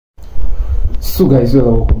So guys,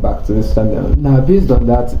 welcome back to this channel. Now, based on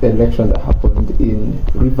that election that happened in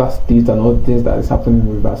Rivers State and all the things that is happening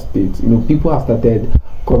in Rivers State, people have started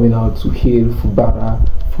coming out to hail Fubara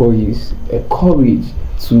for his courage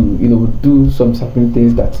to do some certain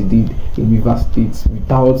things that he did in Rivers State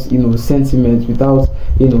without sentiment, without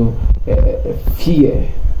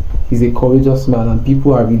fear. He's a courageous man, and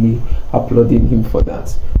people are really applauding him for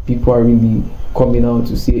that. People are really coming out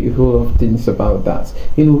to say a whole lot of things about that.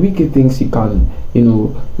 Wike thinks he can,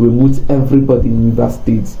 remove everybody in Rivers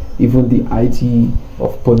State, even the IG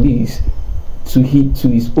of police, to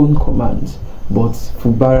his own command. But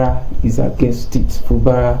Fubara is against it.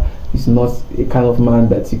 Fubara is not a kind of man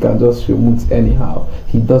that he can just remove anyhow.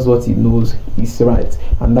 He does what he knows is right,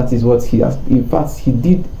 and that is what he has. In fact, he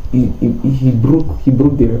did. He broke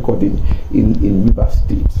the record in Rivers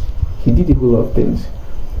State. He did a whole lot of things.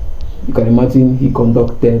 You can imagine he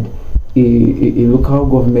conducted a local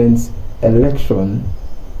government election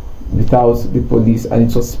without the police, and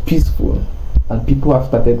it was peaceful, and people have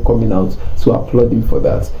started coming out to applaud him for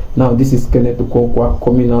that. Now this is Kenneth Okonkwo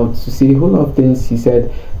coming out to say a whole lot of things. He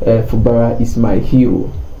said Fubara is my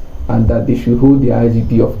hero, and that they should hold the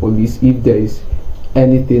IGP of police if there is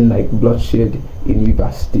anything like bloodshed in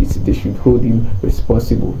Rivers State. They should hold him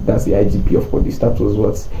responsible. That's the IGP of police. That was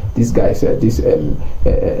what this guy said, this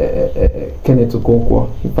Kenneth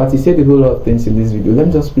Okonkwo. In fact, he said a whole lot of things in this video. Let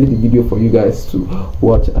me just play the video for you guys to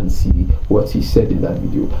watch and see what he said in that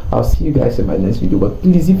video. I'll see you guys in my next video, but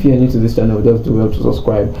please, if you're new to this channel, just do well to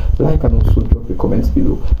subscribe, like, and also drop a comment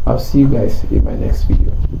below. I'll see you guys in my next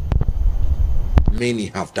video. Many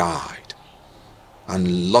have died, and a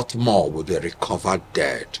lot more will be recovered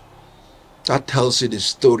dead. That tells you the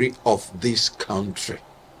story of this country.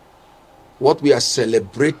 What we are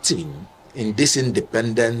celebrating in this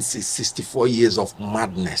independence is 64 years of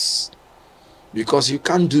madness, because you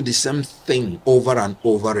can't do the same thing over and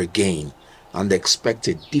over again and expect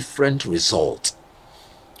a different result.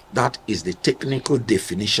 That is the technical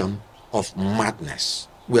definition of madness.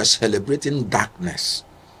 We are celebrating darkness.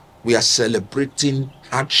 We are celebrating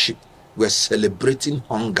hardship. We're celebrating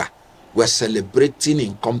hunger. We're celebrating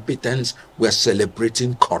incompetence. We're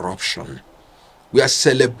celebrating corruption. We are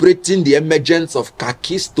celebrating the emergence of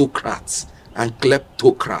kakistocrats and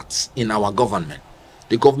kleptocrats in our government.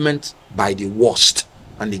 The government by the worst,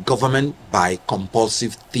 and the government by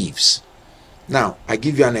compulsive thieves. Now, I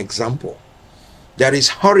give you an example. There is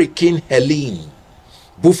Hurricane Helene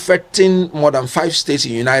buffeting more than 5 states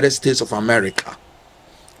in the United States of America.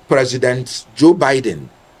 President Joe Biden,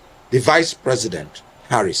 the Vice President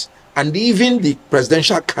Harris, and even the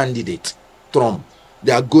presidential candidate Trump,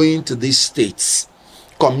 they are going to these states,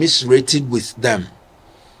 commiserating with them,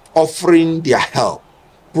 offering their help,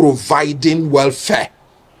 providing welfare,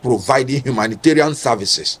 providing humanitarian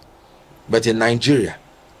services. But in Nigeria,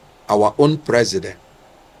 our own president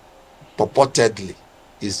purportedly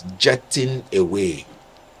is jetting away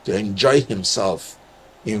to enjoy himself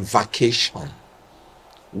in vacation.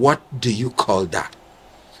 What do you call that?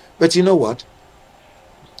 But you know what?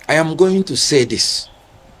 I am going to say this,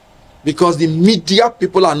 because the media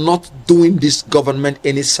people are not doing this government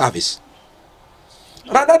any service.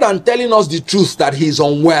 Rather than telling us the truth that he is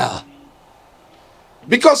unwell,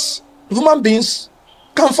 because human beings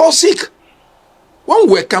can fall sick. When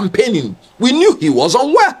we were campaigning, we knew he was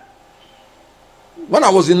unwell. When I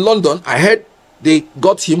was in London, I heard they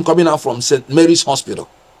got him coming out from St. Mary's Hospital.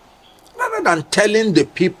 Rather than telling the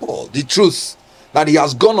people the truth that he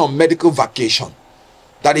has gone on medical vacation,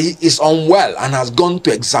 that he is unwell and has gone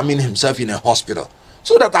to examine himself in a hospital,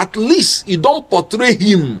 so that at least you don't portray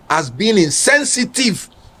him as being insensitive,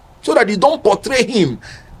 so that you don't portray him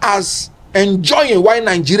as enjoying while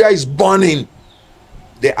Nigeria is burning.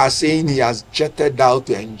 They are saying he has jetted out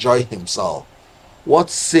to enjoy himself.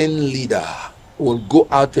 What sane leader will go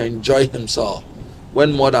out to enjoy himself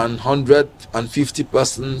when more than 150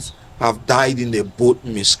 persons have died in a boat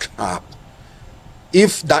mishap?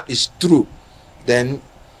 If that is true, then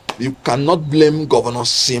you cannot blame Governor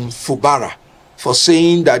Sim Fubara for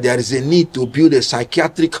saying that there is a need to build a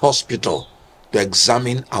psychiatric hospital to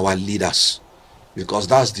examine our leaders, because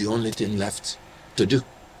that's the only thing left to do.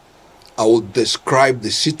 I will describe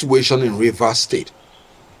the situation in Rivers State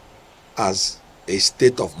as a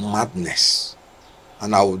state of madness,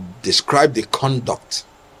 and I will describe the conduct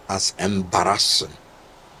as embarrassing.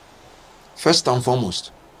 First and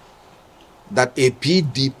foremost, that a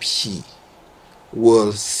PDP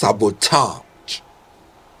will sabotage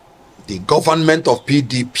the government of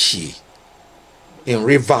PDP in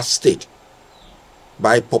Rivers State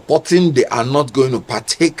by purporting they are not going to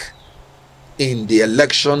partake in the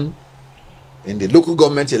election in the local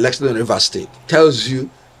government election in Rivers State tells you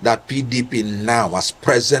that PDP now, as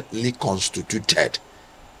presently constituted,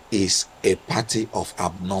 is a party of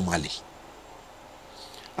abnormality.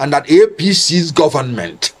 And that APC's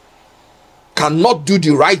government cannot do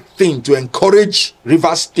the right thing to encourage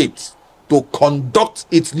Rivers State to conduct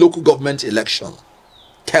its local government election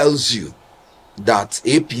tells you that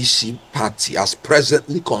APC party, as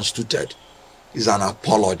presently constituted, is an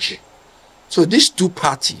apology. So these two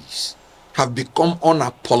parties have become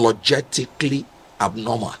unapologetically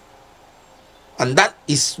abnormal. And that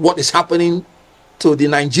is what is happening to the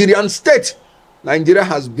Nigerian state. Nigeria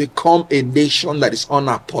has become a nation that is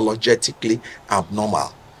unapologetically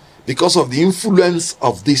abnormal because of the influence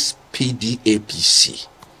of this PDAPC.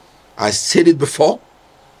 I said it before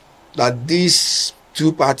that these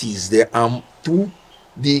two parties, they are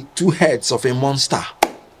the two heads of a monster,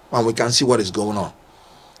 and we can see what is going on.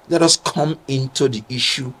 Let us come into the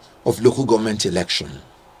issue of local government election.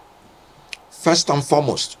 First and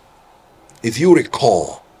foremost, if you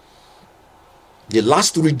recall, the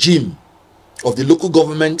last regime of the local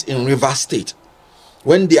government in Rivers State,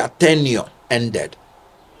 when their tenure ended,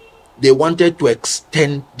 they wanted to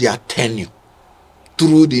extend their tenure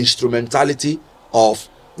through the instrumentality of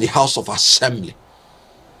the House of Assembly.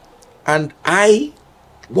 And I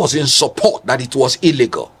was in support that it was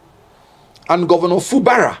illegal. And Governor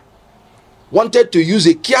Fubara wanted to use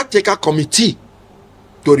a caretaker committee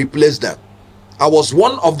to replace them. I was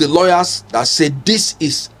one of the lawyers that said this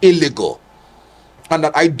is illegal and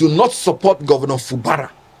that I do not support Governor Fubara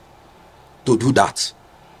to do that.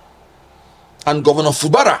 And Governor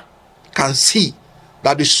Fubara can see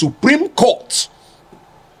that the Supreme Court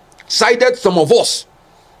sided some of us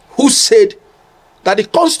who said that the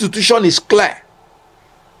Constitution is clear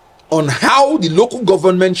on how the local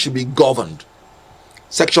government should be governed.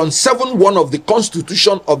 Section 7(1) of the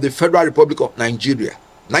Constitution of the Federal Republic of Nigeria,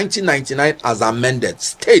 1999 as amended,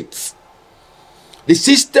 states the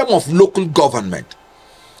system of local government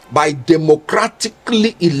by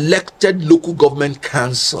democratically elected local government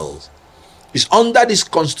councils is under this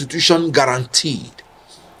constitution guaranteed,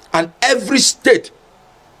 and every state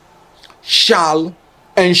shall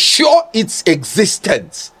ensure its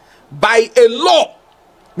existence by a law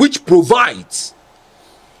which provides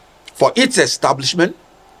for its establishment,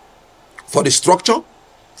 for the structure,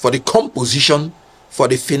 for the composition, for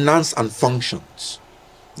the finance and functions.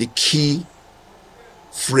 The key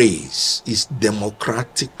phrase is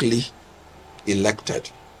democratically elected.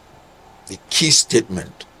 The key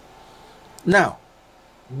statement. Now,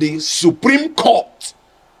 the Supreme Court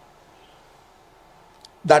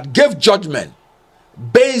that gave judgment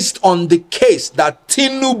based on the case that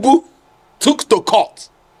Tinubu took to court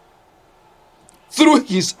through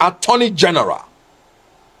his Attorney General,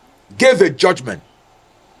 gave a judgment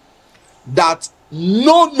that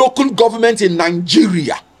no local government in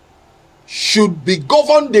Nigeria should be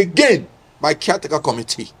governed again by caretaker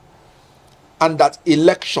committee, and that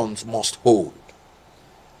elections must hold.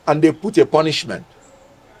 And they put a punishment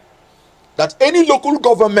that any local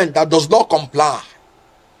government that does not comply,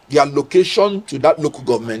 the allocation to that local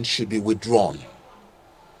government should be withdrawn.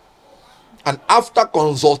 And after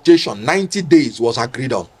consultation, 90 days was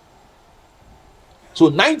agreed on. So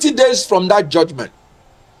 90 days from that judgment,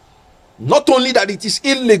 not only that it is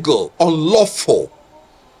illegal, unlawful,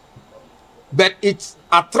 but it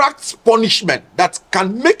attracts punishment that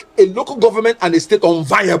can make a local government and a state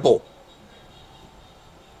unviable.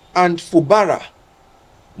 And Fubara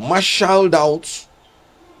marshaled out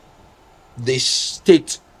the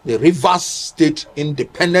state, the Rivers State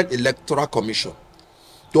Independent Electoral Commission,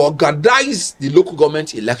 to organize the local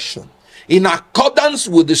government election in accordance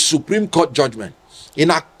with the Supreme Court judgment, in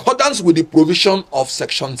accordance with the provision of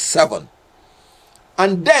Section 7.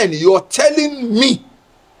 And then you're telling me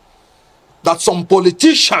that some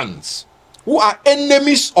politicians who are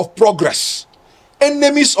enemies of progress,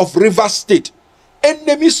 enemies of Rivers State,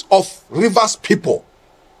 enemies of Rivers people,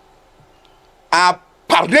 are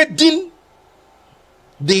parading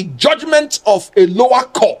the judgment of a lower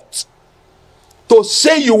court to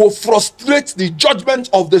say you will frustrate the judgment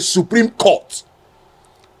of the Supreme Court.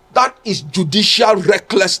 That is judicial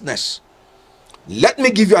recklessness. Let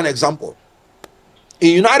me give you an example. In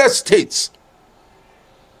the United States,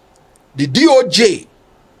 the DOJ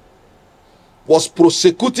was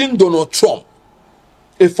prosecuting Donald Trump,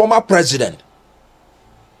 a former president,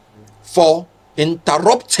 for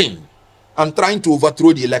interrupting and trying to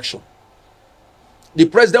overthrow the election. The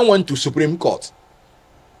president went to Supreme Court,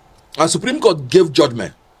 and Supreme Court gave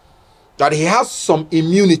judgment that he has some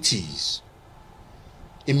immunities.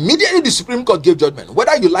 Immediately the Supreme Court gave judgment,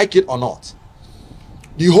 whether you like it or not.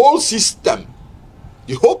 The whole system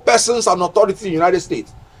the whole persons and authority in the United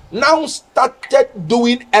States, now started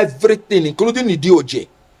doing everything, including the DOJ,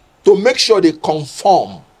 to make sure they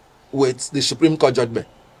conform with the Supreme Court judgment.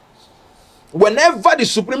 Whenever the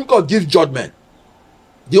Supreme Court gives judgment,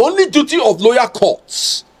 the only duty of lower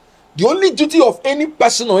courts, the only duty of any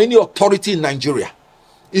person or any authority in Nigeria,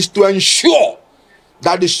 is to ensure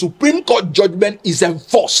that the Supreme Court judgment is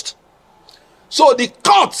enforced. So the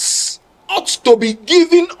courts ought to be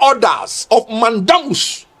giving orders of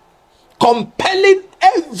mandamus, compelling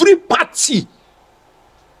every party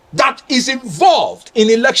that is involved in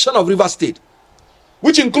election of Rivers State,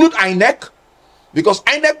 which include INEC, because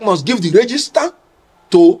INEC must give the register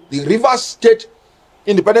to the Rivers State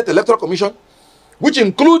Independent Electoral Commission, which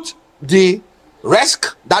includes the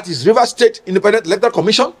RESC, that is Rivers State Independent Electoral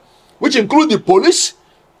Commission, which include the police,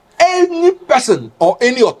 any person or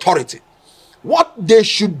any authority. What they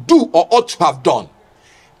should do or ought to have done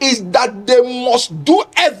is that they must do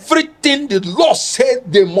everything the law says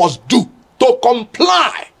they must do to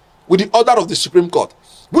comply with the order of the Supreme Court,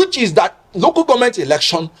 which is that local government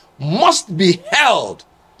election must be held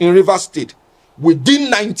in Rivers State within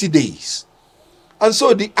 90 days. And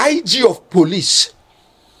so the IG of police,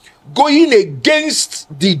 going against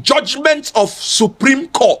the judgment of Supreme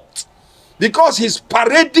Court, because he's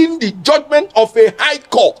parading the judgment of a high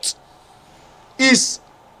court, is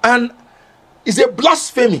a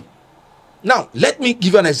blasphemy. Now, let me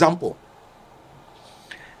give you an example.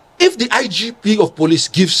 If the IGP of police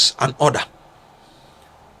gives an order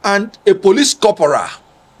and a police corporal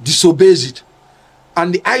disobeys it,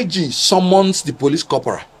 and the IG summons the police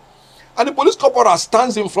corporal, and the police corporal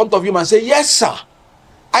stands in front of him and says, "Yes, sir,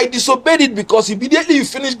 I disobeyed it because immediately you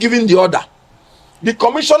finished giving the order, the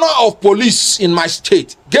commissioner of police in my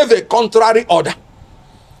state gave a contrary order,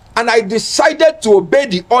 and I decided to obey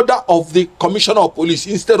the order of the commissioner of police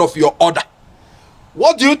instead of your order."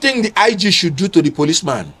 What do you think the IG should do to the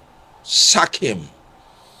policeman? Sack him.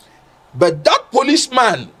 But that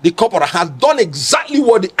policeman, the corporal, has done exactly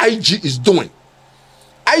what the IG is doing.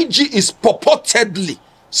 IG is purportedly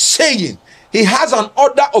saying he has an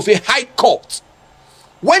order of a high court,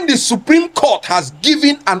 when the Supreme Court has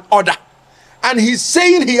given an order, and he's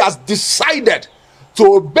saying he has decided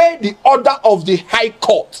to obey the order of the high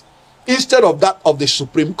court instead of that of the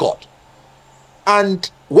Supreme Court. And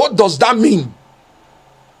what does that mean?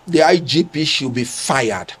 The IGP should be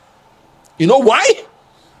fired. You know why?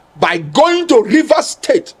 By going to Rivers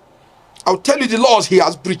State, I'll tell you the laws he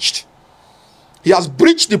has breached. He has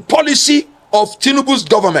breached the policy of Tinubu's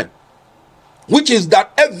government, which is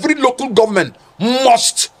that every local government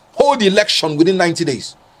must hold election within 90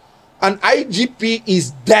 days. And IGP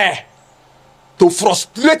is there to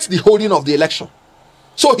frustrate the holding of the election.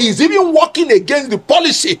 So he's even working against the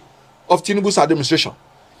policy of Tinubu's administration.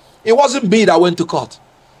 It wasn't me that went to court.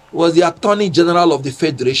 It was the Attorney General of the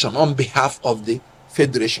Federation on behalf of the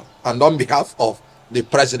Federation and on behalf of the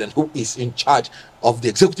President, who is in charge of the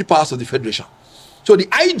executive powers of the Federation. So the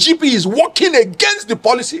IGP is working against the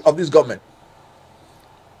policy of this government.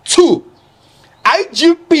 2,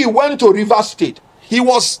 IGP went to Rivers State. He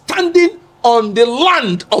was standing on the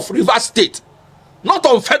land of Rivers State, not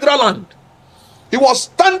on federal land. He was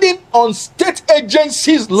standing on state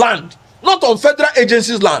agencies' land, not on federal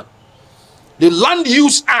agencies' land. The Land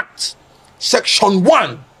Use Act, Section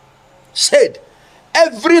 1, said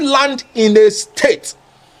every land in a state,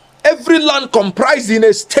 every land comprised in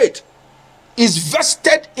a state, is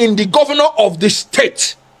vested in the governor of the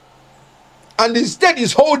state. And the state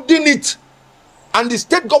is holding it. And the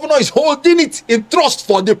state governor is holding it in trust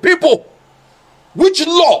for the people. Which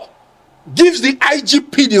law gives the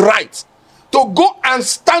IGP the right to go and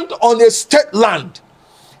stand on a state land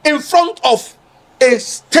in front of a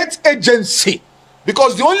state agency?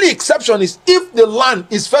 Because the only exception is if the land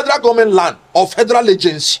is federal government land or federal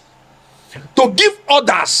agency, to give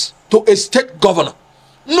orders to a state governor.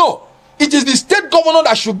 No, it is the state governor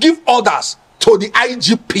that should give orders to the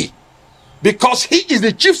IGP, because he is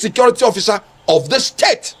the chief security officer of the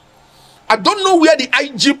state. I don't know where the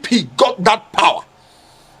IGP got that power,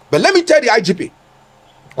 but let me tell the IGP,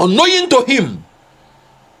 unknowing to him,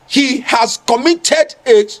 he has committed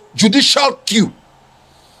a judicial coup.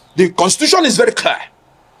 The Constitution is very clear.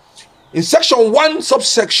 In Section 1,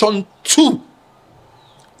 subsection 2,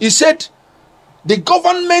 he said, the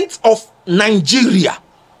government of Nigeria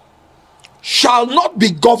shall not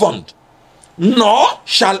be governed, nor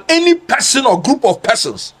shall any person or group of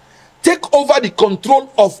persons take over the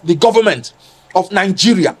control of the government of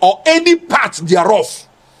Nigeria or any part thereof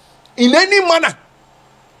in any manner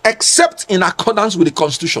except in accordance with the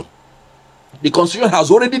Constitution. The Constitution has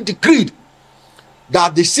already decreed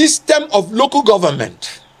that the system of local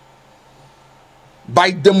government by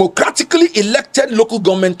democratically elected local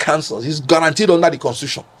government councils is guaranteed under the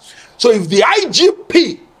Constitution. So if the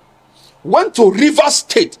IGP went to Rivers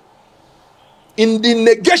State in the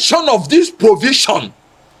negation of this provision,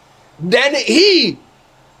 then he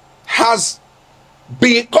has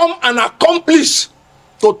become an accomplice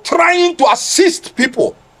to trying to assist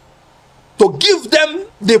people, to give them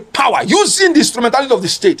the power, using the instrumentality of the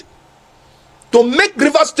state, to make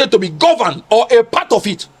Rivers State to be governed or a part of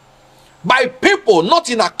it by people not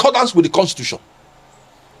in accordance with the Constitution.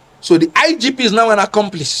 So the IGP is now an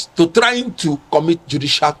accomplice to trying to commit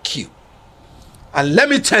judicial coup. And let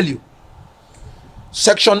me tell you,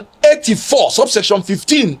 Section 84, subsection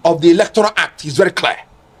 15 of the Electoral Act is very clear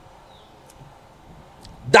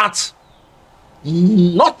that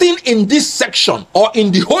nothing in this section or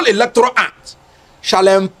in the whole Electoral Act shall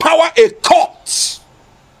empower a court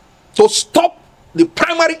to stop the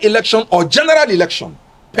primary election or general election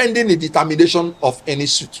pending the determination of any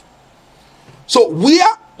suit. So where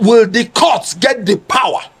will the courts get the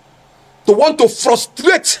power to want to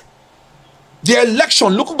frustrate the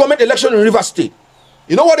election, local government election in Rivers State?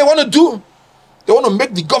 You know what they want to do? They want to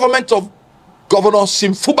make the government of Governor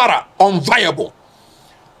Fubara unviable.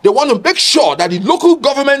 They want to make sure that the local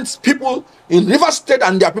government people in Rivers State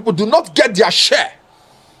and their people do not get their share,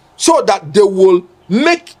 so that they will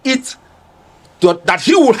make it that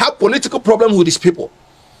he will have political problems with his people.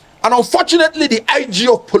 And unfortunately, the IG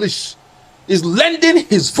of police is lending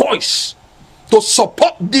his voice to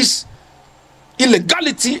support this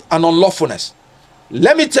illegality and unlawfulness.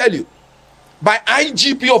 Let me tell you, by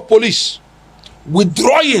IGP of police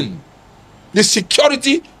withdrawing the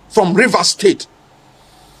security from Rivers State,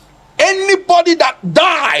 anybody that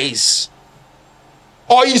dies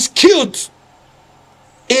or is killed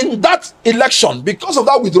in that election because of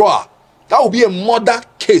that withdrawal, that will be a murder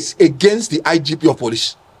case against the IGP of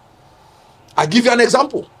police. I give you an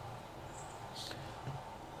example.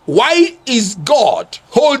 Why is God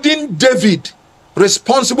holding David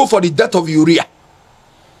responsible for the death of Uriah?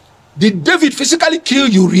 Did David physically kill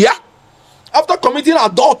Uriah? After committing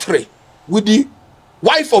adultery with the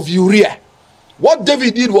wife of Uriah, what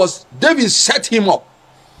David did was David set him up,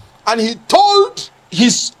 and he told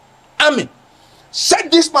his army,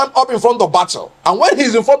 set this man up in front of battle, and when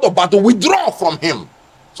he's in front of battle, withdraw from him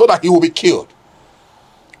so that he will be killed.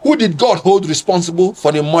 Who did God hold responsible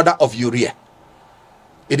for the murder of Uriah?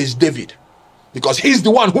 It is David, because he's the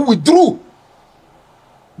one who withdrew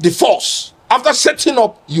the force after setting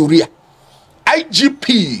up Uriah.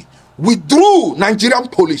 IGP withdrew Nigerian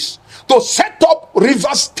police to set up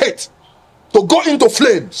Rivers State to go into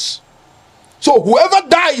flames. So whoever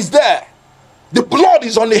dies there, the blood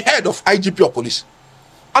is on the head of IGP of police.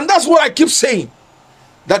 And that's what I keep saying,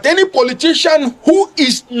 that any politician who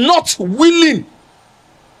is not willing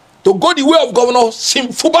to go the way of Governor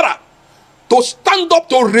Fubara, to stand up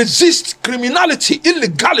to resist criminality,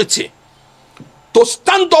 illegality, to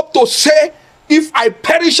stand up to say, if I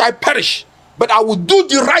perish, I perish, but I will do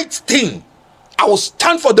the right thing. I will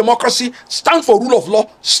stand for democracy, stand for rule of law,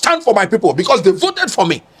 stand for my people, because they voted for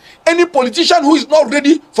me. Any politician who is not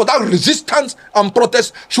ready for that resistance and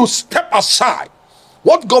protest should step aside.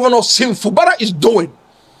 What Governor Fubara is doing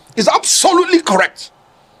is absolutely correct.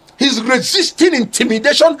 He's resisting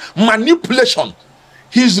intimidation, manipulation.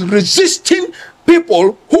 He's resisting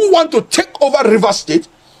people who want to take over Rivers State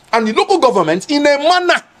and the local government in a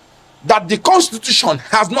manner that the Constitution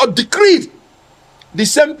has not decreed. The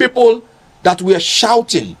same people that were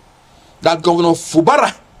shouting that Governor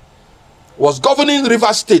Fubara was governing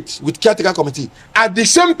Rivers State with caretaker committee are the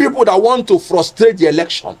same people that want to frustrate the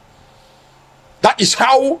election. That is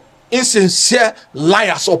how insincere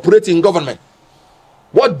liars operate in government.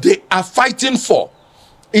 What they are fighting for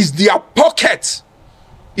is their pocket.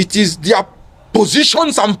 It is their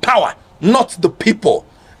positions and power, not the people.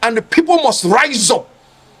 And the people must rise up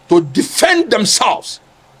to defend themselves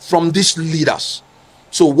from these leaders.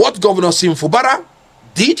 So what Governor Fubara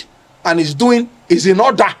did and is doing is in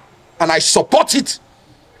order, and I support it.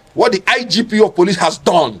 What the IGP of police has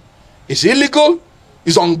done is illegal,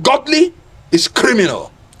 is ungodly, is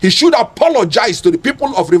criminal. He should apologize to the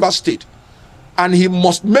people of Rivers State, and he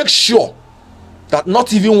must make sure that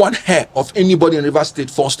not even one hair of anybody in Rivers State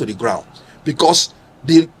falls to the ground, because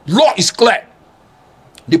the law is clear.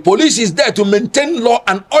 The police is there to maintain law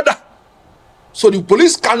and order. So the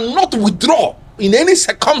police cannot withdraw in any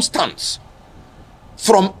circumstance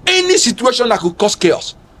from any situation that could cause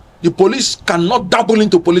chaos. The police cannot dabble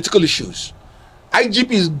into political issues.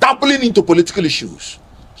 IGP is dabbling into political issues.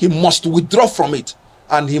 He must withdraw from it,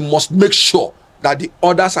 and he must make sure that the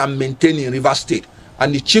orders are maintained in Rivers State.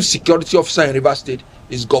 and the chief security officer in Rivers State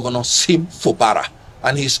is Governor Sim Fubara,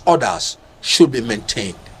 and his orders should be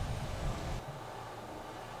maintained.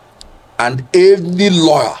 And any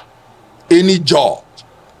lawyer, any judge,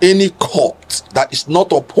 any court that is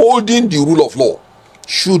not upholding the rule of law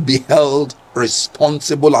should be held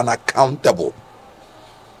responsible and accountable.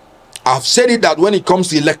 I've said it that when it comes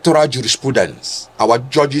to electoral jurisprudence, our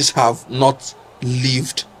judges have not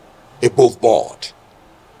lived above board.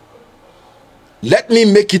 Let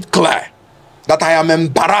me make it clear that I am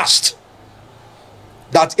embarrassed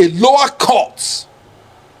that a lower court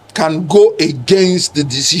can go against the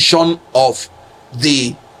decision of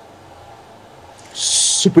the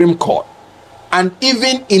Supreme Court, and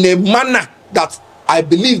even in a manner that I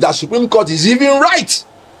believe that Supreme Court is even right.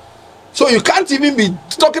 So you can't even be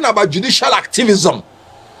talking about judicial activism,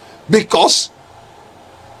 because,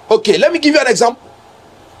 okay, let me give you an example.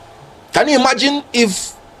 Can you imagine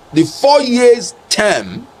if the 4 years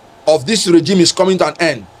term of this regime is coming to an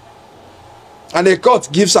end, and a court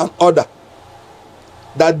gives an order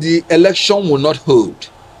that the election will not hold,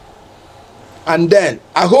 and then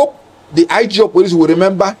I hope the IGP of police will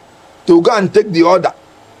remember to go and take the order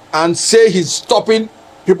and say he's stopping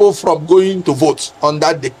people from going to vote on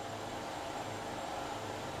that day,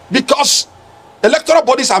 because electoral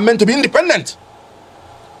bodies are meant to be independent,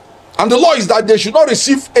 and the law is that they should not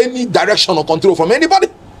receive any direction or control from anybody.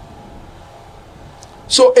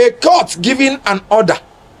 So a court giving an order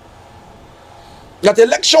that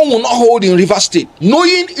election will not hold in Rivers State,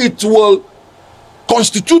 knowing it will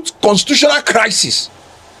constitute constitutional crisis,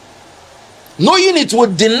 knowing it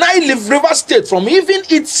will deny Rivers State from even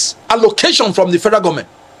its allocation from the federal government,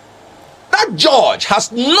 that judge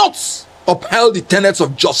has not upheld the tenets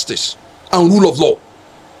of justice and rule of law.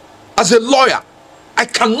 As a lawyer, I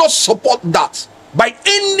cannot support that by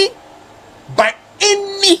any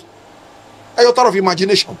iota of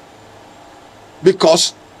imagination,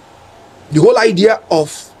 because the whole idea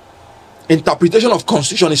of interpretation of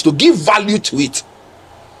constitution is to give value to it,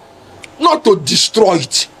 not to destroy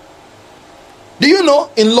it. Do you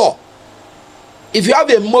know, in law, if you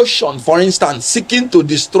have a motion, for instance, seeking to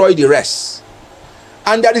destroy the rest,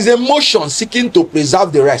 and there is a motion seeking to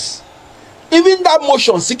preserve the rest, even that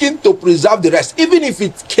motion seeking to preserve the rest, even if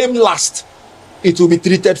it came last, it will be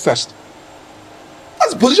treated first.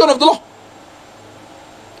 That's the position of the law.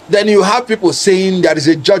 Then you have people saying there is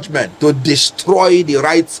a judgment to destroy the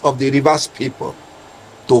rights of the Rivers people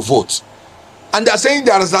to vote, and they are saying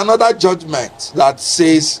there is another judgment that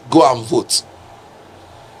says go and vote,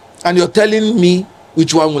 and you're telling me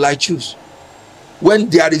which one will I choose, when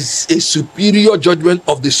there is a superior judgment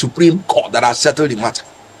of the Supreme Court that has settled the matter?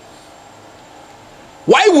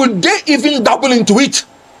 Why would they even dabble into it?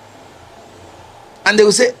 And they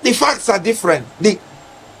will say the facts are different.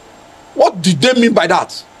 What do they mean by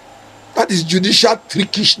that? That is judicial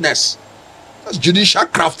trickishness. That's judicial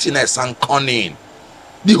craftiness and cunning.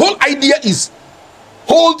 The whole idea is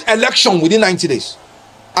hold election within 90 days.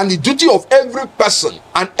 And the duty of every person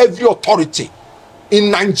and every authority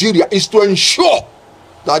in Nigeria is to ensure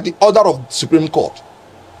that the order of the Supreme Court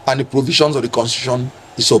and the provisions of the Constitution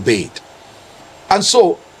is obeyed. And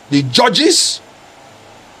so the judges,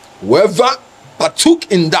 whoever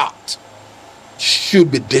partook in that,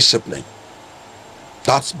 should be disciplined.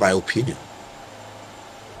 That's my opinion.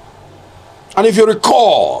 And if you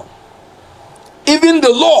recall, even the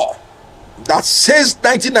law that says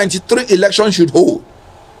 1993 election should hold,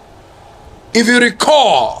 if you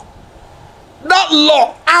recall, that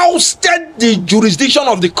law ousted the jurisdiction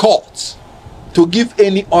of the court to give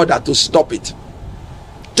any order to stop it,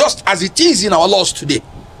 just as it is in our laws today.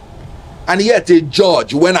 And yet a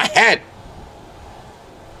judge went ahead,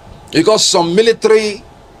 because some military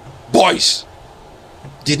boys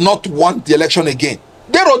did not want the election again.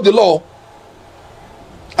 They wrote the law,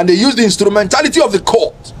 and they used the instrumentality of the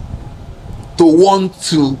court to want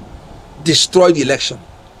to destroy the election.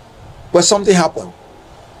 But something happened.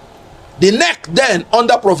 The NEC then,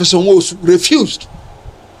 under Professor Nwosu, refused,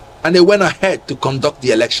 and they went ahead to conduct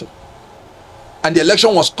the election. And the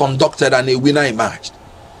election was conducted, and a winner emerged.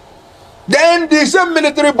 Then the same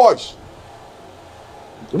military boys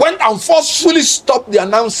went and forcefully stopped the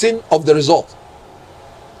announcing of the result,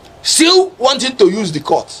 still wanting to use the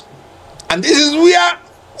court. And this is where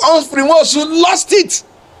Nwosu lost it.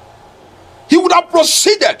 He would have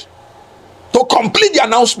proceeded to complete the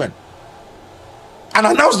announcement and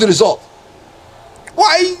announce the result.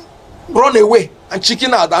 Why run away and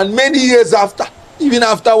chicken out? And many years after, even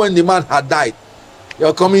after when the man had died,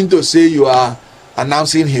 you're coming to say you are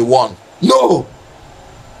announcing he won. No.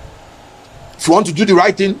 If you want to do the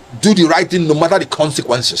right thing no matter the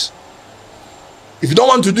consequences. If you don't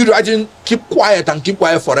want to do the right thing, keep quiet and keep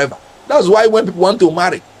quiet forever. That's why when people want to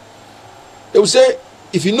marry, they will say,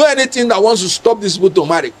 if you know anything that wants to stop these people to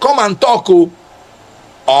marry, come and talk,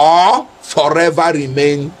 or forever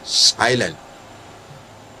remain silent.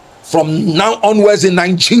 From now onwards in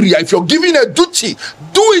Nigeria, if you're given a duty,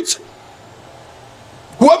 do it.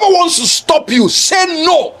 Whoever wants to stop you, say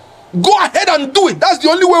no. Go ahead and do it. That's the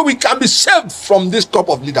only way we can be saved from this crop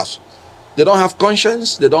of leaders. They don't have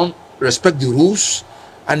conscience, they don't respect the rules,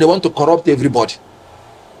 and they want to corrupt everybody.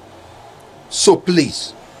 So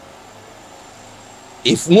please,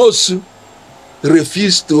 if Mosu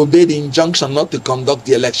refused to obey the injunction not to conduct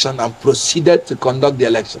the election and proceeded to conduct the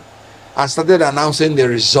election and started announcing the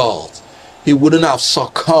result, he wouldn't have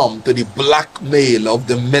succumbed to the blackmail of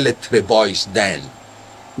the military boys then.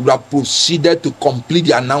 He would have proceeded to complete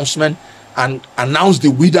the announcement and announce the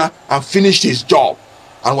winner and finish his job.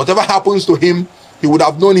 And whatever happens to him, he would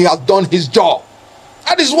have known he has done his job.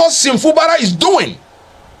 That is what Fubara is doing.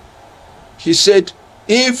 He said,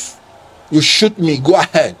 if you shoot me, go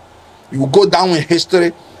ahead. You will go down in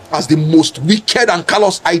history as the most wicked and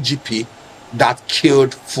callous IGP that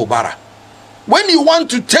killed Fubara. When you want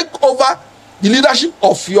to take over the leadership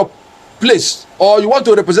of your place, or you want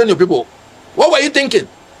to represent your people, what were you thinking?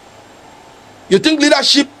 You think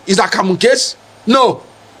leadership is a common case? No.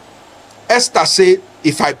 Esther said,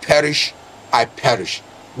 if I perish, I perish.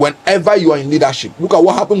 Whenever you are in leadership, look at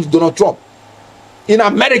what happened to Donald Trump. In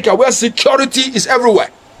America, where security is everywhere.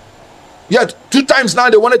 Yet 2 times now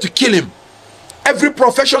they wanted to kill him. Every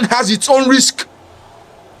profession has its own risk.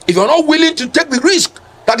 If you're not willing to take the risk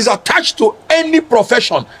that is attached to any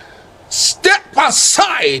profession, step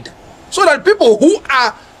aside so that people who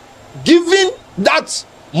are given that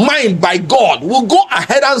mind by God will go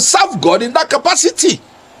ahead and serve God in that capacity.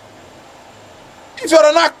 If you're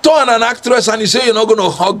an actor and an actress and you say you're not going to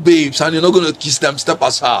hug babes and you're not going to kiss them, step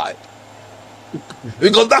aside.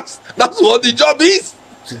 Because that's what the job is.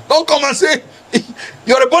 Don't come and say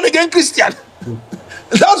you're a born-again Christian.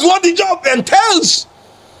 That's what the job entails.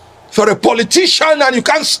 If you're a politician and you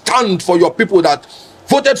can't stand for your people that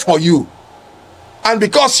voted for you, and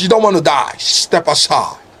because you don't want to die, step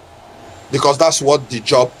aside. Because that's what the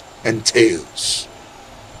job entails.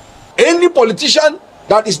 Any politician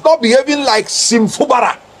that is not behaving like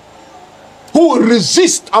Fubara, who will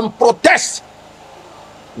resist and protest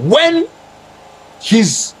when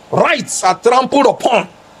his rights are trampled upon,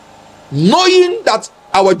 knowing that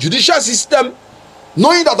our judicial system,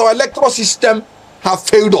 knowing that our electoral system have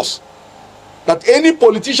failed us, that any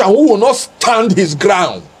politician who will not stand his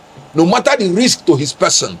ground, no matter the risk to his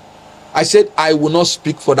person, I said I will not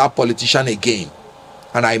speak for that politician again,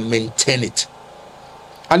 and I maintain it.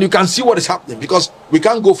 And you can see what is happening, because we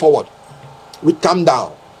can't go forward. We calm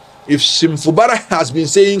down. If Fubara has been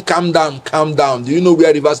saying calm down, do you know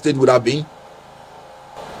where Rivers State would have been?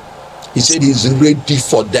 He said he's ready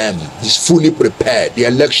for them. He's fully prepared. The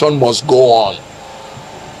election must go on.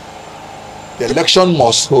 The election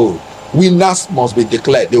must hold. Winners must be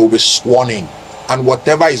declared. They will be sworn in. And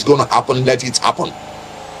whatever is going to happen, let it happen.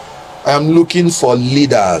 I am looking for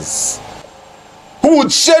leaders who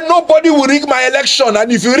would say nobody will rig my election,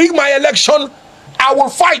 and if you rig my election, I will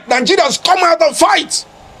fight. Nigerians, come out and fight.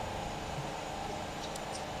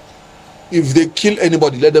 If they kill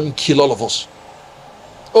anybody, let them kill all of us.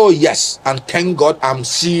 Oh yes, and thank God I'm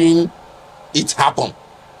seeing it happen.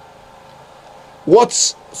 What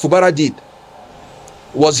Fubara did,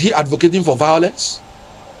 was he advocating for violence?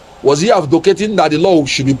 Was he advocating that the law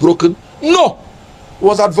should be broken? No. He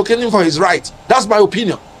was advocating for his right. That's my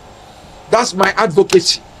opinion. That's my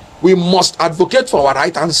advocacy. We must advocate for our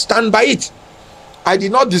right and stand by it. I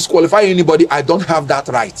did not disqualify anybody. I don't have that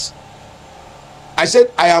right. I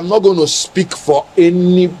said I am not going to speak for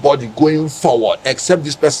anybody going forward except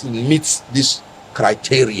this person meets this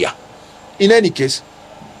criteria. In any case,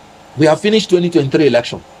 we have finished 2023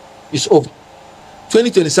 election. It's over.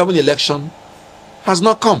 2027 election has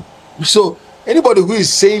not come. So anybody who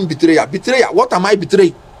is saying betrayal, what am I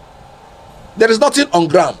betraying? There is nothing on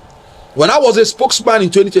ground. When I was a spokesman in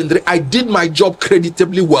 2023, I did my job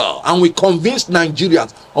creditably well, and we convinced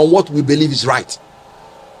Nigerians on what we believe is right.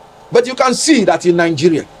 But you can see that in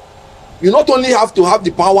Nigeria, you not only have to have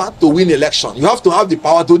the power to win election, you have to have the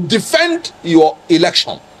power to defend your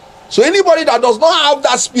election. So anybody that does not have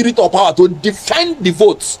that spirit or power to defend the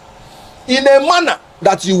votes in a manner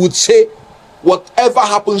that you would say, whatever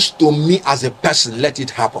happens to me as a person, let it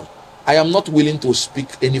happen. I am not willing to speak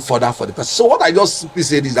any further for the person. So what I just simply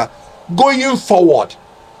said is that going forward,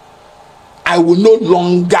 I will no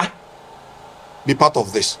longer be part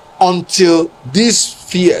of this until these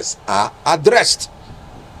fears are addressed.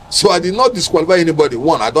 So I did not disqualify anybody.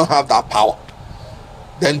 One, I don't have that power.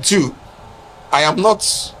 Then two, I am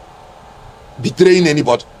not betraying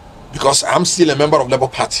anybody because I'm still a member of Labour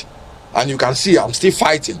Party. And you can see I'm still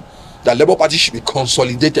fighting that Labour Party should be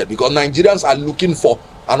consolidated because Nigerians are looking for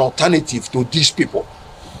an alternative to these people.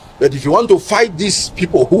 But if you want to fight these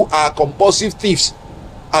people who are compulsive thieves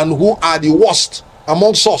and who are the worst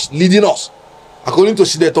amongst us, leading us, according to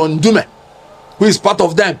Senator Ndume, who is part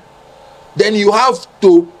of them, then you have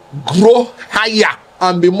to grow higher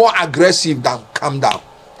and be more aggressive than calm down.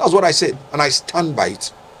 That's what I said, and I stand by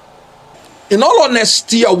it. In all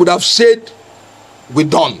honesty, I would have said we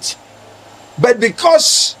don't. But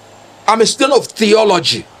because I'm a student of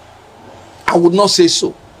theology, I would not say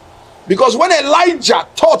so. Because when Elijah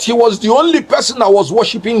thought he was the only person that was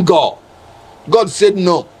worshiping God, God said,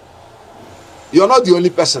 no, you're not the only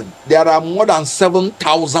person. There are more than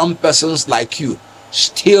 7,000 persons like you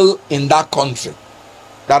still in that country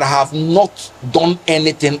that have not done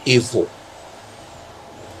anything evil.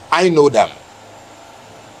 I know them.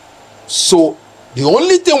 So the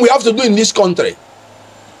only thing we have to do in this country,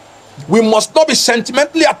 we must not be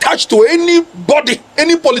sentimentally attached to anybody,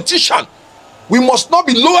 any politician. We must not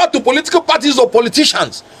be loyal to political parties or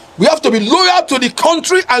politicians. We have to be loyal to the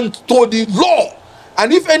country and to the law.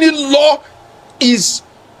 And if any law is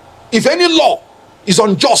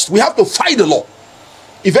unjust, we have to fight the law.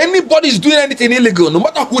 If anybody is doing anything illegal, no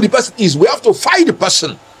matter who the person is, we have to fight the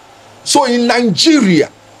person. So in Nigeria,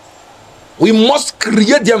 we must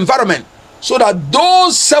create the environment so that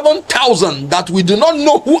those 7,000 that we do not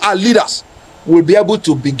know who are leaders will be able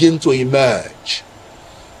to begin to emerge.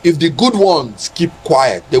 If the good ones keep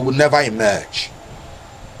quiet, they will never emerge.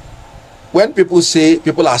 When people say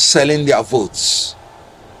people are selling their votes,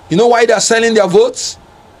 you know why they are selling their votes?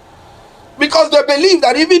 Because they believe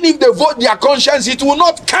that even if they vote their conscience, it will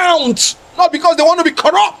not count. Not because they want to be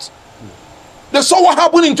corrupt. They saw what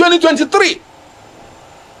happened in 2023.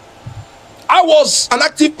 I was an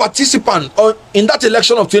active participant in that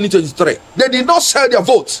election of 2023. They did not sell their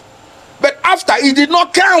votes. But after, it did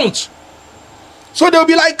not count. So they'll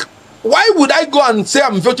be like, why would I go and say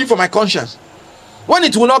I'm voting for my conscience when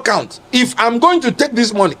it will not count? If I'm going to take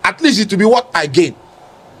this money, at least it will be what I gain.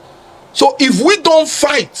 So if we don't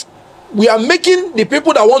fight, we are making the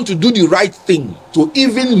people that want to do the right thing to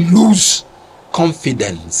even lose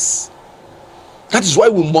confidence. That is why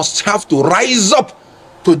we must have to rise up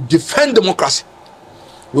to defend democracy.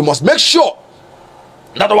 We must make sure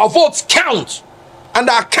that our votes count and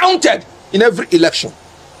are counted in every election.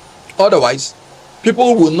 Otherwise,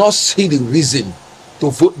 people will not see the reason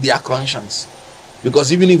to vote their conscience.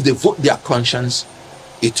 Because even if they vote their conscience,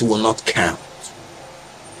 it will not count.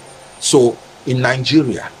 So in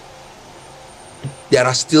Nigeria, there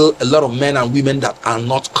are still a lot of men and women that are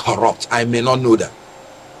not corrupt. I may not know them,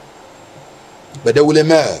 but they will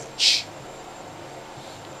emerge.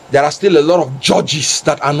 There are still a lot of judges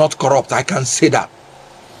that are not corrupt. I can say that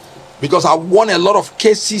because I won a lot of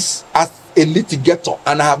cases as a litigator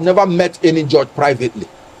and I have never met any judge privately.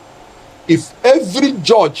 If every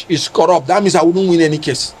judge is corrupt, that means I wouldn't win any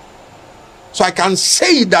case. So I can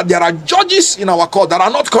say that there are judges in our court that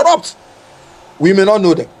are not corrupt. We may not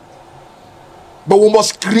know them, but we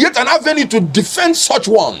must create an avenue to defend such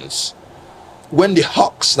ones when the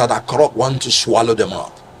hawks that are corrupt want to swallow them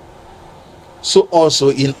up. So also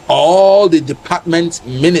in all the departments,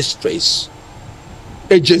 ministries,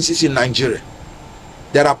 agencies in Nigeria,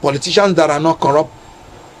 there are politicians that are not corrupt.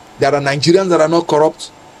 There are Nigerians that are not corrupt.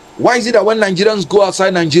 Why is it that when Nigerians go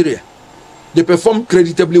outside Nigeria, they perform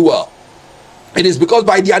creditably well? It is because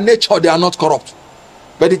by their nature they are not corrupt.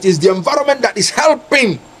 But it is the environment that is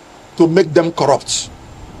helping to make them corrupt.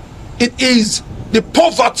 It is the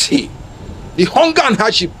poverty, the hunger and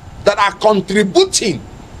hardship that are contributing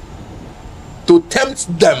to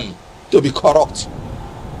tempt them to be corrupt.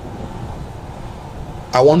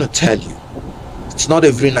 I want to tell you, it's not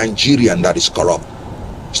every Nigerian that is corrupt.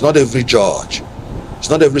 It's not every judge. It's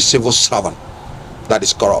not every civil servant that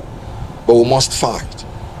is corrupt. But we must fight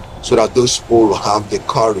so that those people will have the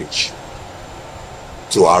courage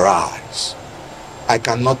to arise. I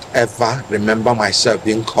cannot ever remember myself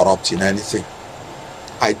being corrupt in anything.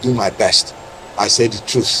 I do my best. I say the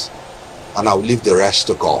truth, and I will leave the rest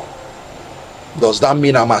to God. Does that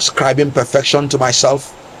mean I'm ascribing perfection to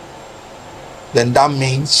myself? Then that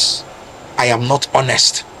means I am not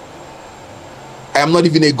honest. I am not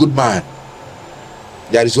even a good man.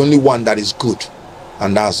 There is only one that is good,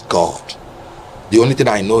 and that's God. The only thing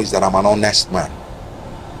I know is that I'm an honest man.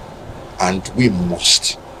 And we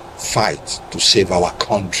must fight to save our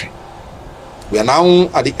country. We are now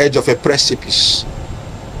at the edge of a precipice.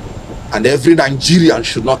 And every Nigerian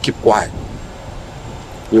should not keep quiet.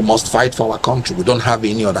 We must fight for our country. We don't have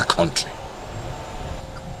any other country.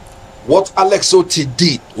 What Alex Otti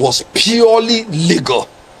did was purely legal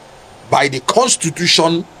by the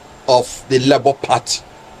constitution of the Labour Party.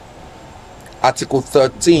 Article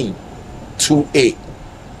 13, 2A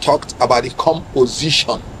talked about the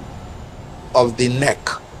composition of the NEC,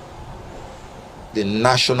 the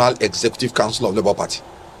National Executive Council of Labour Party.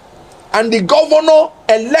 And the governor,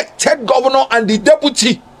 elected governor, and the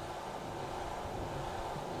deputy,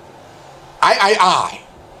 III,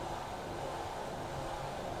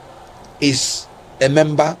 is a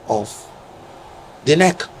member of the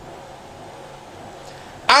NEC.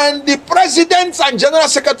 And the presidents and general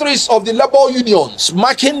secretaries of the labor unions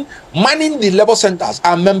manning the labor centers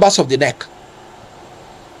are members of the NEC.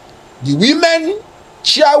 The women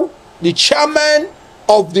the chairman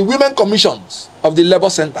of the women commissions of the labor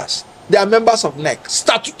centers, they are members of NEC,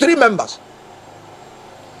 statutory members.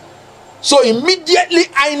 So immediately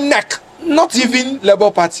INEC, not even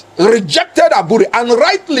Labour Party, rejected Abure, and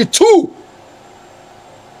rightly too,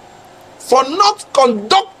 for not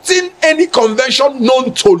conducting any convention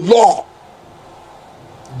known to law.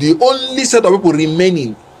 The only set of people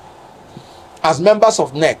remaining as members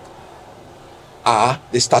of NEC are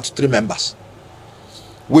the statutory members,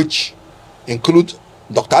 which include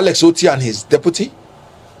Dr. Alex Otti and his deputy,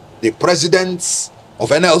 the presidents of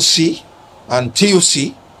NLC and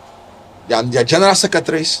TUC, and their general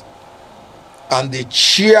secretaries, and the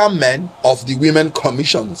chairman of the women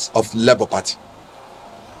commissions of Labour Party.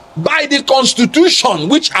 By the constitution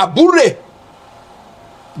which Abure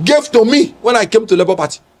gave to me when I came to Labour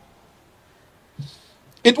Party,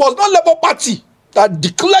 it was not Labour Party that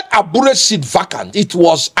declared Abure's seat vacant. It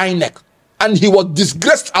was INEC, and he was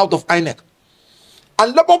disgraced out of INEC.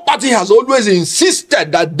 And Labour Party has always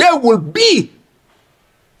insisted that there will be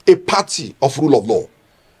a party of rule of law,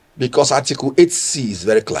 because Article 8C is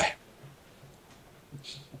very clear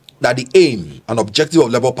that the aim and objective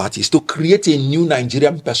of Labour Party is to create a new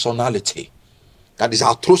Nigerian personality that is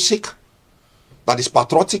altruistic, that is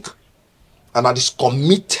patriotic, and that is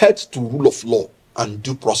committed to rule of law and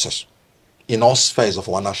due process in all spheres of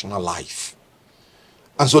our national life.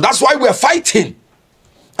 And so that's why we're fighting,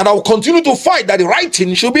 and I will continue to fight that the right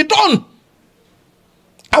thing should be done.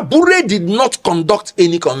 Abure did not conduct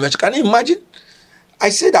any convention. Can you imagine? I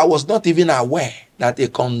said I was not even aware that a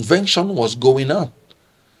convention was going on.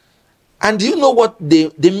 And do you know what?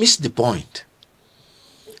 They missed the point.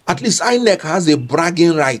 At least INEC has a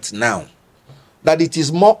bragging right now that it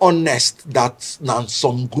is more honest than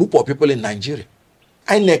some group of people in Nigeria.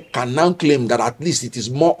 INEC can now claim that at least it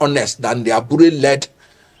is more honest than the Abure-led,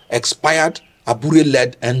 expired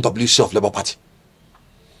Abure-led NWC of Labour Party.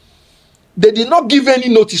 They did not give any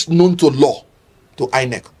notice known to law to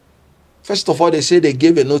INEC. First of all, they say they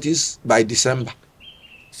gave a notice by December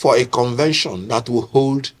for a convention that will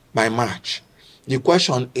hold by March. The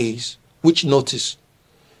question is, which notice?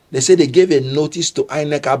 They say they gave a notice to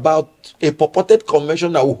INEC about a purported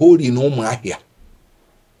convention that will hold in Umuahia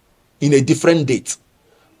in a different date.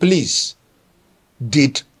 Please,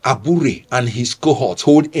 did Abure and his cohorts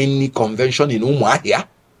hold any convention in Umuahia?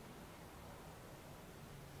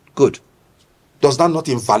 Good. Does that not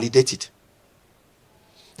invalidate it?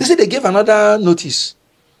 They say they gave another notice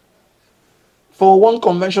for one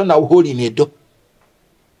convention that will hold in Edo.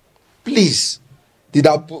 Please,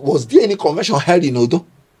 was there any convention held in Edo?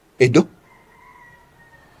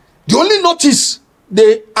 The only notice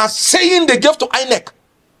they are saying they gave to INEC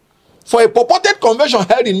for a purported convention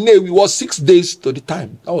held in Newi was 6 days to the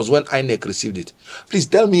time. That was when INEC received it. Please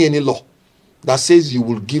tell me any law that says you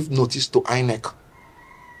will give notice to INEC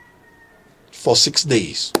for 6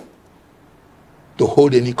 days to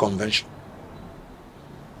hold any convention.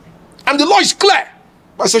 And the law is clear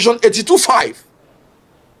by section 82(5)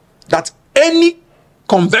 that any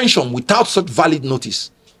convention without such valid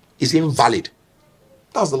notice is invalid.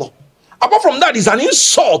 That's the law. Apart from that, it's an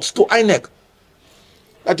insult to INEC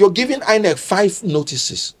that you're giving INEC 5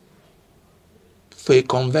 notices for a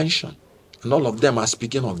convention, and all of them are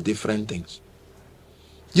speaking of different things.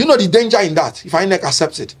 You know the danger in that. If INEC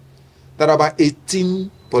accepts it, there are about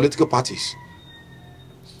 18 political parties.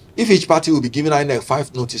 If each party will be giving INEC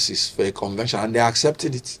 5 notices for a convention and they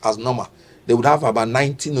accepted it as normal, they would have about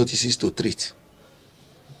 90 notices to treat.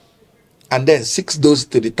 And then 6 days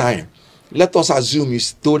to the time, let us assume you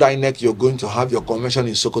told INEC you're going to have your convention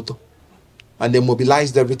in Sokoto, and they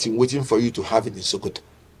mobilized everything waiting for you to have it in Sokoto.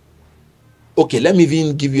 Okay, let me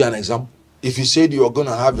even give you an example. If you said you are going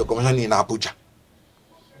to have your convention in Abuja,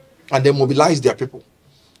 and they mobilize their people,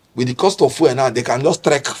 with the cost of fuel now, they can just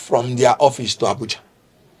trek from their office to Abuja.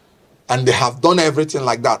 and they have done everything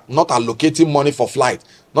like that, not allocating money for flight,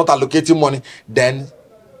 not allocating money, then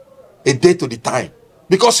a day to the time.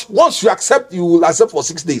 Because once you accept, you will accept for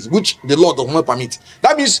 6 days, which the law does not permit.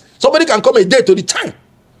 That means somebody can come a day to the time.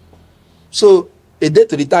 So a day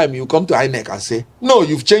to the time, you come to INEC and say, no,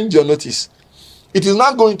 you've changed your notice. It is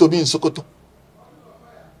not going to be in Sokoto.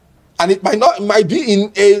 And it might be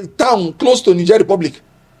in a town close to Niger Republic,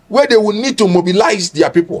 where they will need to mobilize their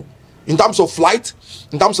people in terms of flight,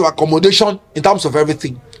 in terms of accommodation, in terms of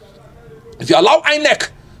everything. If you allow INEC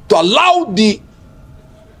to allow the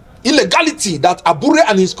illegality that Abure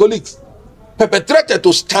and his colleagues perpetrated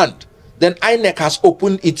to stand, then INEC has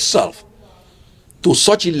opened itself to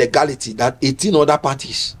such illegality that 18 other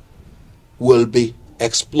parties will be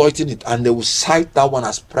exploiting it, and they will cite that one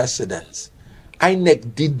as precedence.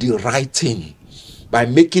 INEC did the right thing by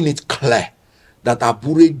making it clear that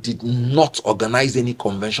Abure did not organize any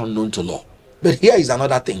convention known to law. But here is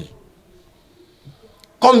another thing.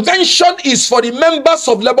 Convention is for the members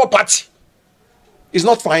of Labour Party. It's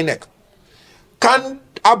not for INEC. Can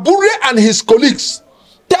Abure and his colleagues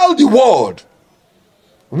tell the world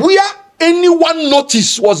where any one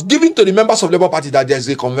notice was given to the members of Labour Party that there is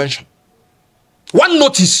a convention? One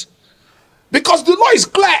notice. Because the law is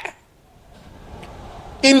clear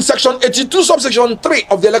in section 82 subsection 3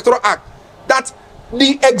 of the Electoral Act that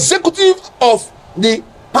the executive of the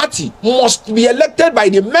party must be elected by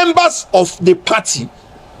the members of the party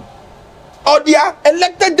or their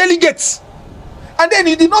elected delegates. And then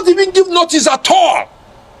he did not even give notice at all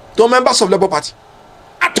to members of Labour Party.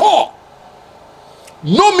 At all.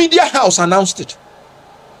 No media house announced it.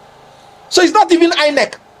 So it's not even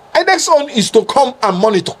INEC. INEC's own is to come and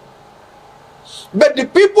monitor. But the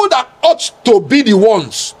people that ought to be the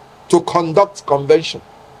ones to conduct convention,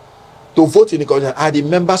 to vote in the convention, are the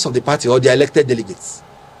members of the party or the elected delegates.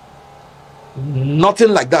 Nothing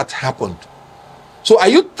like that happened. So are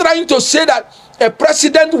you trying to say that a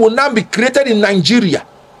president will now be created in Nigeria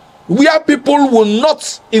where people will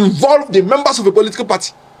not involve the members of a political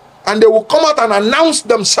party, and they will come out and announce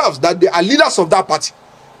themselves that they are leaders of that party,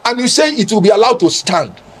 and you say it will be allowed to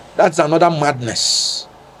stand? That's another madness.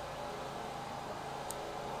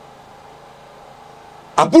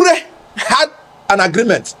 Abure had an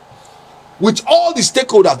agreement with all the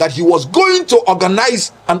stakeholders that he was going to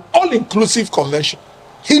organize an all-inclusive convention.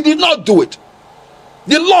 He did not do it.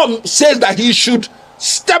 The law says that he should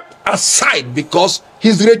step aside because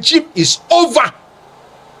his regime is over.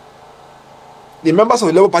 The members of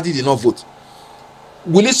the Labour Party did not vote.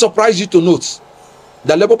 Will it surprise you to note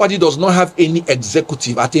that Labour Party does not have any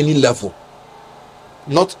executive at any level?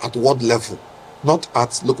 Not at ward level, not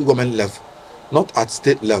at local government level, not at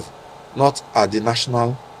state level, not at the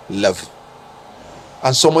national level.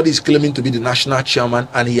 And somebody is claiming to be the national chairman,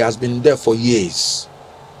 and he has been there for years.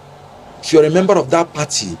 If you're a member of that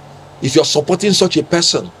party, if you're supporting such a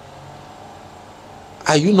person,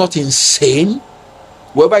 are you not insane?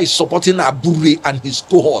 Whoever is supporting Abure and his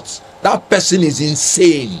cohorts, that person is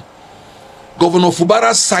insane. Governor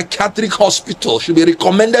Fubara's psychiatric hospital should be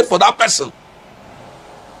recommended for that person.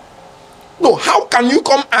 No, how can you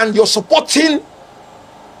come and you're supporting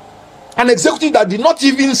an executive that did not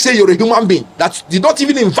even say you're a human being, that did not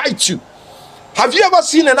even invite you? Have you ever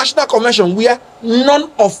seen a national convention where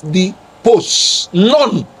none of the posts,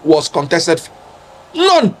 none was contested for?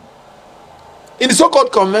 None. In the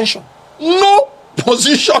so-called convention, no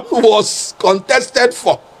position was contested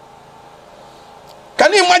for.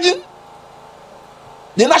 Can you imagine?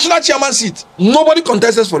 The national chairman seat, nobody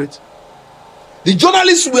contested for it. The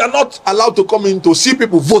journalists were not allowed to come in to see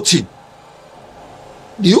people voting.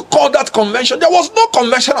 Do you call that convention? There was no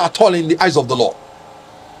convention at all in the eyes of the law.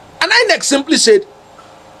 And INEC simply said,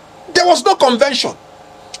 there was no convention.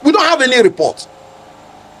 We don't have any report.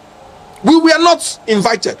 We were not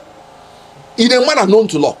invited in a manner known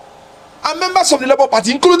to law. And members of the Labour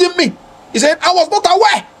Party, including me, he said, I was not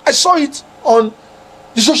aware. I saw it on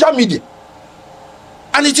the social media.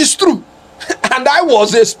 And it is true. And I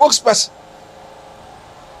was a spokesperson.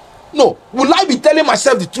 No, will I be telling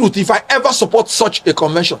myself the truth if I ever support such a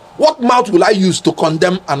convention? What mouth will I use to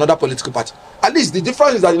condemn another political party? At least the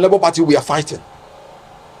difference is that in the Labour Party we are fighting.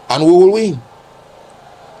 And we will win.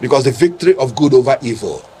 Because the victory of good over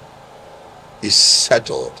evil is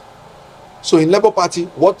settled. So in Labour Party,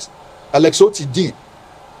 what Alex Oti did,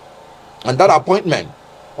 and that appointment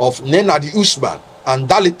of Nenadi Usman and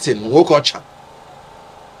Dalitin Wokocha,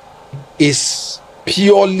 is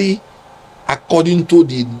purely according to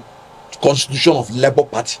the constitution of Labour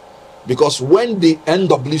Party. Because when the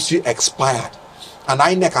NWC expired and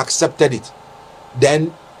INEC accepted it,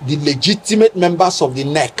 then the legitimate members of the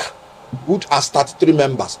NEC good as 33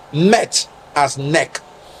 members, met as NEC.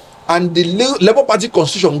 And the Labour Party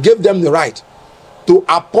constitution gave them the right to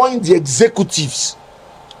appoint the executives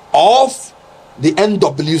of the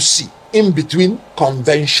NWC in between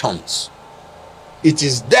conventions. It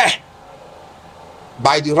is there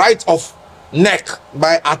by the right of NEC,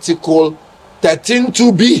 by Article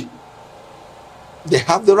 13(2)(b. They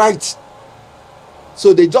have the right.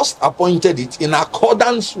 So they just appointed it in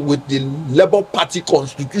accordance with the Labour Party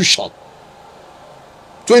constitution.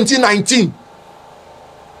 2019.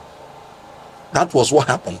 That was what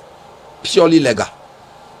happened. Purely legal.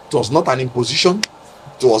 It was not an imposition.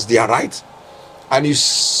 It was their right. And you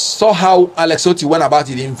saw how Alex Otti went about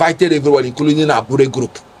it. He invited everyone, including Abure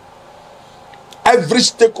group. Every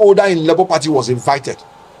stakeholder in Labour Party was invited.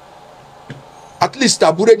 At least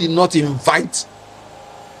Abure did not invite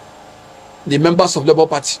the members of Labour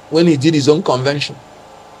Party when he did his own convention.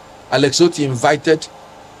 Alex Otti invited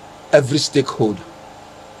every stakeholder.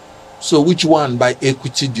 So which one by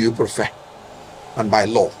equity do you prefer? And by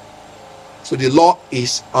law? So the law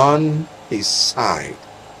is on his side.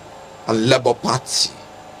 And Labour Party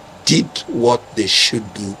did what they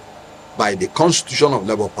should do by the constitution of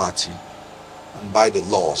Labour Party and by the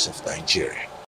laws of Nigeria.